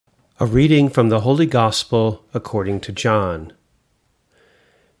A reading from the Holy Gospel according to John.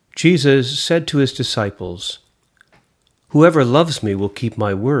 Jesus said to his disciples, "Whoever loves me will keep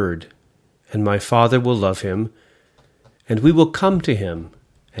my word, and my Father will love him, and we will come to him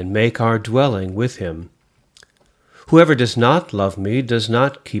and make our dwelling with him. Whoever does not love me does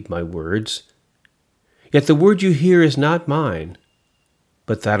not keep my words. Yet the word you hear is not mine,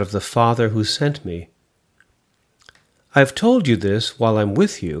 but that of the Father who sent me. I have told you this while I'm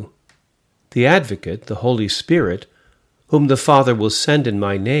with you. The Advocate, the Holy Spirit, whom the Father will send in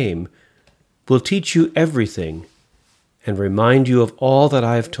my name, will teach you everything and remind you of all that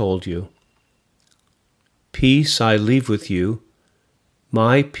I have told you. Peace I leave with you,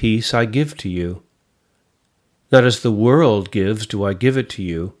 my peace I give to you. Not as the world gives do I give it to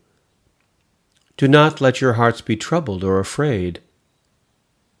you. Do not let your hearts be troubled or afraid.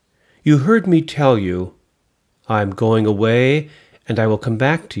 You heard me tell you, I am going away and I will come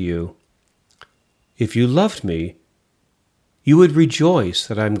back to you. If you loved me, you would rejoice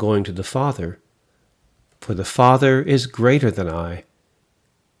that I am going to the Father, for the Father is greater than I.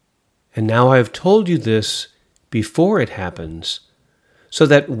 And now I have told you this before it happens, so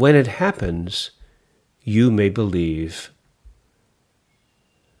that when it happens, you may believe."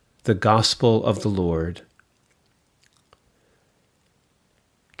 The Gospel of the Lord.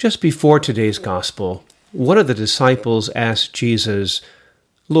 Just before today's Gospel, one of the disciples asked Jesus,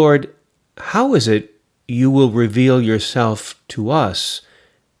 "Lord, how is it you will reveal yourself to us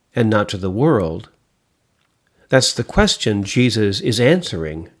and not to the world?" That's the question Jesus is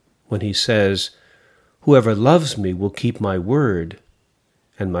answering when he says, "Whoever loves me will keep my word,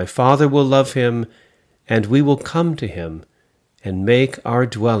 and my Father will love him, and we will come to him and make our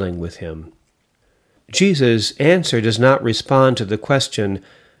dwelling with him." Jesus' answer does not respond to the question,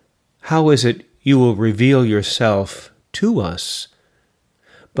 "How is it you will reveal yourself to us?"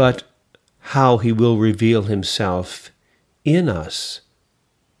 but how he will reveal himself in us.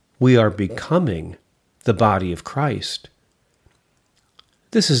 We are becoming the body of Christ.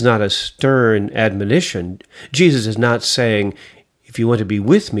 This is not a stern admonition. Jesus is not saying, "If you want to be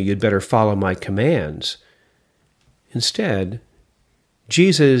with me, you'd better follow my commands." Instead,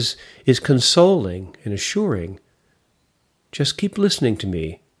 Jesus is consoling and assuring, "Just keep listening to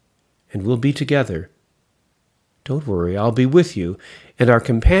me, and we'll be together. Don't worry, I'll be with you, and our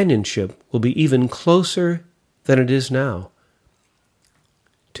companionship will be even closer than it is now.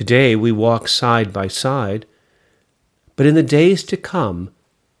 Today we walk side by side, but in the days to come,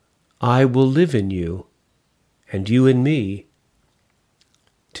 I will live in you, and you in me.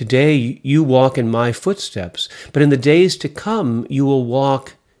 Today you walk in my footsteps, but in the days to come you will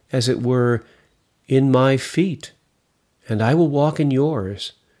walk, as it were, in my feet, and I will walk in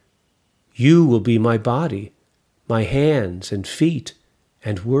yours. You will be my body, my hands and feet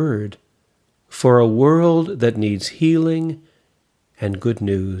and word, for a world that needs healing and good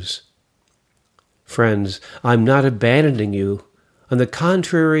news." Friends, I'm not abandoning you. On the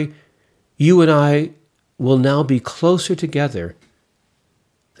contrary, you and I will now be closer together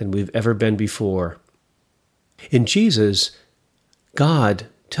than we've ever been before. In Jesus, God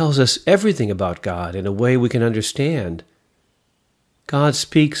tells us everything about God in a way we can understand. God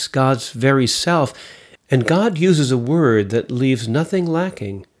speaks God's very self, and God uses a word that leaves nothing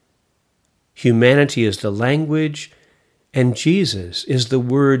lacking. Humanity is the language, and Jesus is the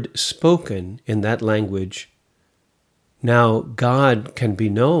word spoken in that language. Now God can be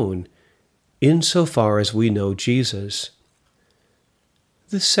known insofar as we know Jesus.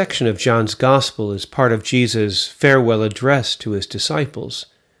 This section of John's Gospel is part of Jesus' farewell address to his disciples.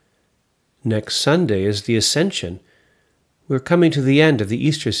 Next Sunday is the Ascension. We're coming to the end of the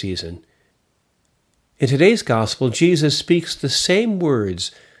Easter season. In today's Gospel, Jesus speaks the same words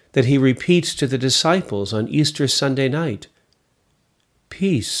that he repeats to the disciples on Easter Sunday night.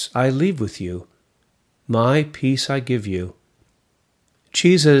 "Peace I leave with you, my peace I give you."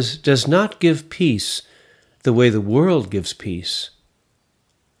 Jesus does not give peace the way the world gives peace.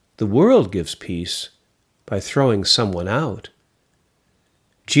 The world gives peace by throwing someone out.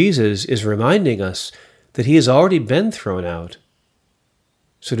 Jesus is reminding us that he has already been thrown out.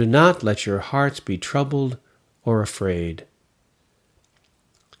 So do not let your hearts be troubled or afraid.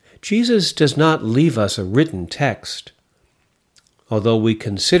 Jesus does not leave us a written text. Although we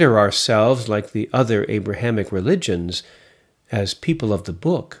consider ourselves, like the other Abrahamic religions, as people of the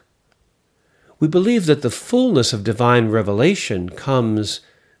book, we believe that the fullness of divine revelation comes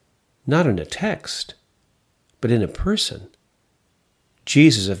not in a text, but in a person.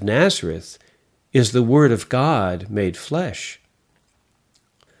 Jesus of Nazareth is the Word of God made flesh.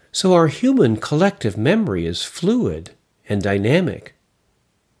 So our human collective memory is fluid and dynamic.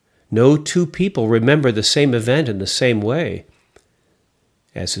 No two people remember the same event in the same way.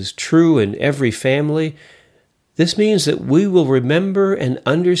 As is true in every family, this means that we will remember and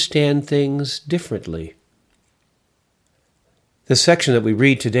understand things differently. The section that we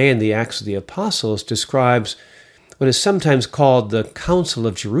read today in the Acts of the Apostles describes what is sometimes called the Council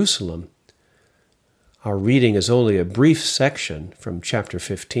of Jerusalem. Our reading is only a brief section from chapter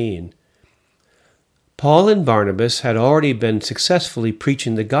 15. Paul and Barnabas had already been successfully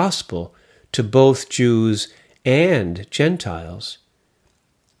preaching the gospel to both Jews and Gentiles.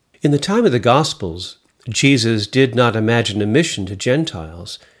 In the time of the Gospels, Jesus did not imagine a mission to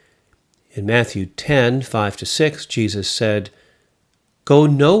Gentiles. In Matthew 10, 5-6, Jesus said, "Go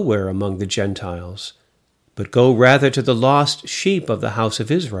nowhere among the Gentiles, but go rather to the lost sheep of the house of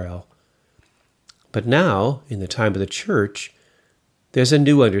Israel." But now, in the time of the church, there's a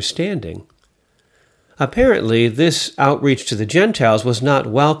new understanding. Apparently, this outreach to the Gentiles was not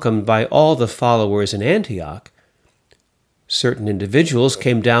welcomed by all the followers in Antioch. Certain individuals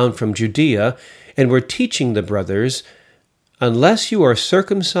came down from Judea and were teaching the brothers, "Unless you are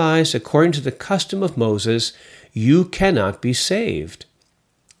circumcised according to the custom of Moses, you cannot be saved."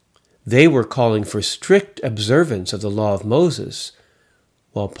 They were calling for strict observance of the law of Moses,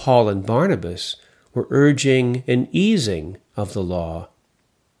 while Paul and Barnabas were urging an easing of the law.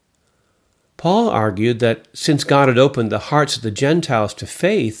 Paul argued that since God had opened the hearts of the Gentiles to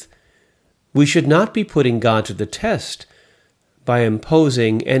faith, we should not be putting God to the test by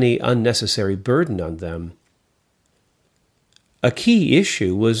imposing any unnecessary burden on them. A key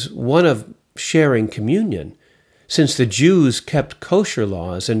issue was one of sharing communion, since the Jews kept kosher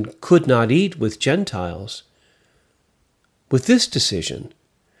laws and could not eat with Gentiles. With this decision,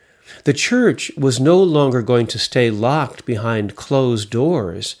 the church was no longer going to stay locked behind closed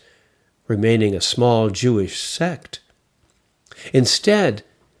doors, remaining a small Jewish sect. Instead,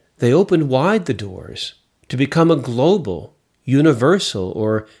 they opened wide the doors to become a global, universal,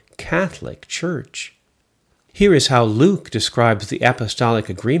 or Catholic church. Here is how Luke describes the apostolic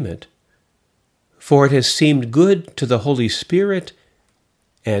agreement. "For it has seemed good to the Holy Spirit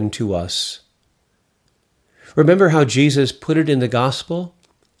and to us." Remember how Jesus put it in the gospel?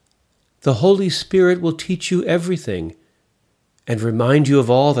 "The Holy Spirit will teach you everything and remind you of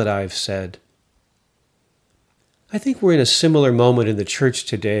all that I've said." I think we're in a similar moment in the church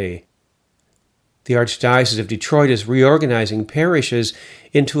today. The Archdiocese of Detroit is reorganizing parishes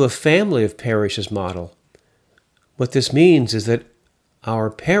into a family of parishes model. What this means is that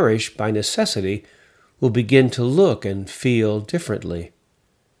our parish, by necessity, will begin to look and feel differently.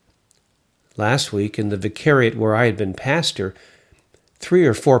 Last week, in the vicariate where I had been pastor, 3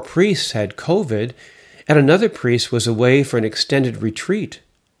 or 4 priests had COVID, and another priest was away for an extended retreat.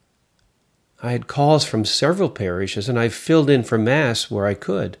 I had calls from several parishes, and I filled in for Mass where I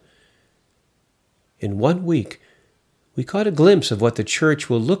could. In 1 week, we caught a glimpse of what the church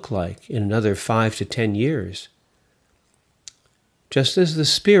will look like in another 5 to 10 years. Just as the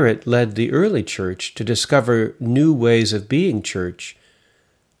Spirit led the early church to discover new ways of being church,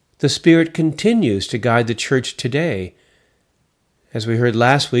 the Spirit continues to guide the church today. As we heard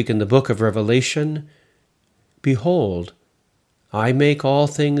last week in the book of Revelation, "Behold, I make all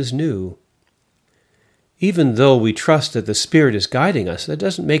things new." Even though we trust that the Spirit is guiding us, that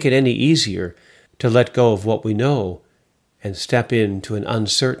doesn't make it any easier to let go of what we know and step into an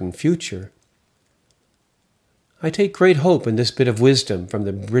uncertain future. I take great hope in this bit of wisdom from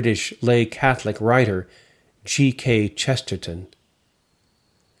the British lay Catholic writer G.K. Chesterton.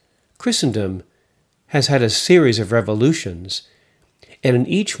 Christendom has had a series of revolutions, and in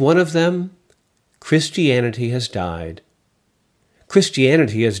each one of them, Christianity has died.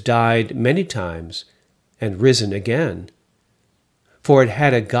 Christianity has died many times and risen again, for it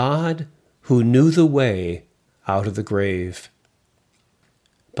had a God who knew the way out of the grave.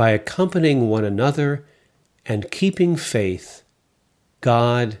 By accompanying one another and keeping faith,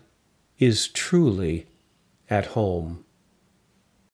 God is truly at home.